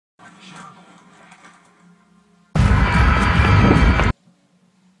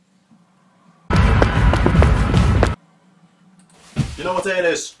You know what day it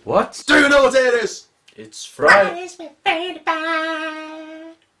is? What? Do you know what day it is? It's Friday.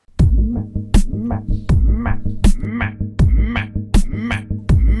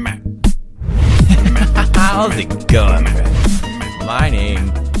 How's it going? My name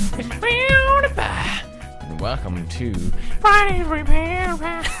is PewDiePie, and welcome to Friday's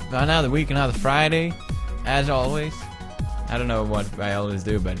Repair. Another week, another Friday, as always. I don't know what I always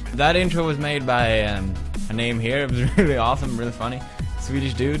do, but that intro was made by a name here. It was really awesome, really funny.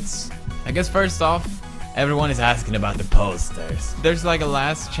 Swedish dudes. I guess first off, everyone is asking about the posters. There's like a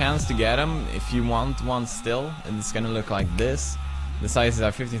last chance to get them if you want one still, and it's gonna look like this. The sizes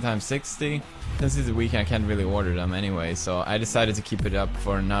are 50x60. Since it's a weekend, I can't really order them anyway, so I decided to keep it up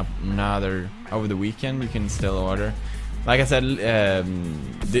for another over the weekend. You can still order. Like I said,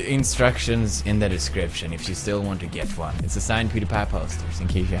 the instructions in the description if you still want to get one. It's a signed PewDiePie posters, in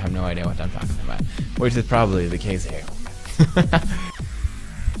case you have no idea what I'm talking about, which is probably the case here.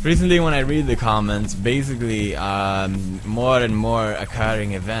 Recently, when I read the comments, basically, more and more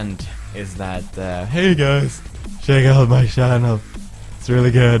occurring event is that, hey guys, check out my channel. It's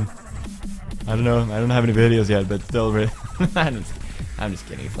really good. I don't know, I don't have any videos yet, but still really I'm just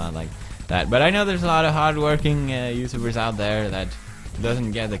kidding, it's not like that. But I know there's a lot of hardworking YouTubers out there that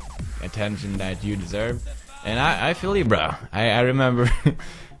doesn't get the attention that you deserve. And I feel you, bro. I remember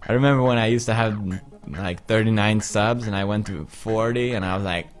I remember when I used to have like 39 subs and I went to 40 and I was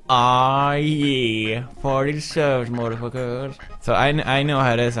like, oh yeah, 40 subs, motherfuckers. So I know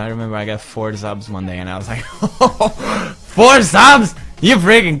how it is. I remember I got 4 subs one day and I was like, 4 subs? You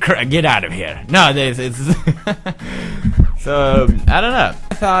freaking get out of here. No, it's so I don't know.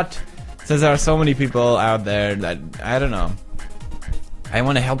 I thought, since there are so many people out there that I don't know, I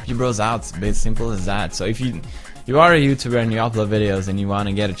want to help you bros out. It's as simple as that. So if you are a YouTuber and you upload videos and you want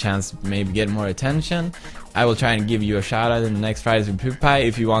to get a chance to maybe get more attention, I will try and give you a shout out in the next Fridays with PewDiePie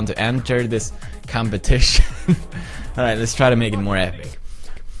if you want to enter this competition. Alright, let's try to make it more epic.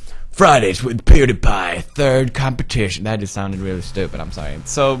 Fridays with PewDiePie, 3rd competition. That just sounded really stupid, I'm sorry.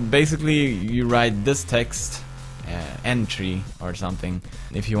 So basically you write this text, entry or something,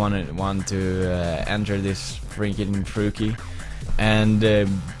 if you want to enter this freaking fruki. And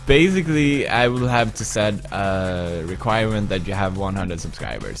basically I will have to set a requirement that you have 100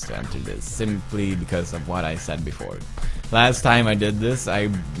 subscribers to enter this, simply because of what I said before. Last time I did this,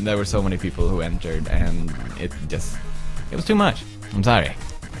 there were so many people who entered and it was too much. I'm sorry.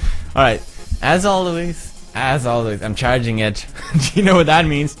 Alright, as always, I'm charging it. Do you know what that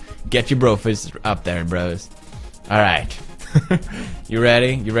means? Get your brofist up there, bros. Alright. You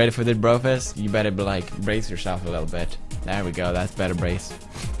ready? You ready for the brofist? You better brace yourself a little bit. There we go, that's better brace.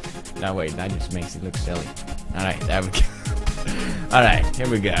 No wait, that just makes it look silly. Alright, there we go. Alright, here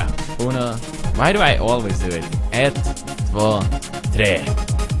we go. Uno. Why do I always do it? 1, 2, 3.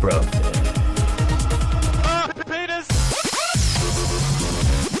 Brofist.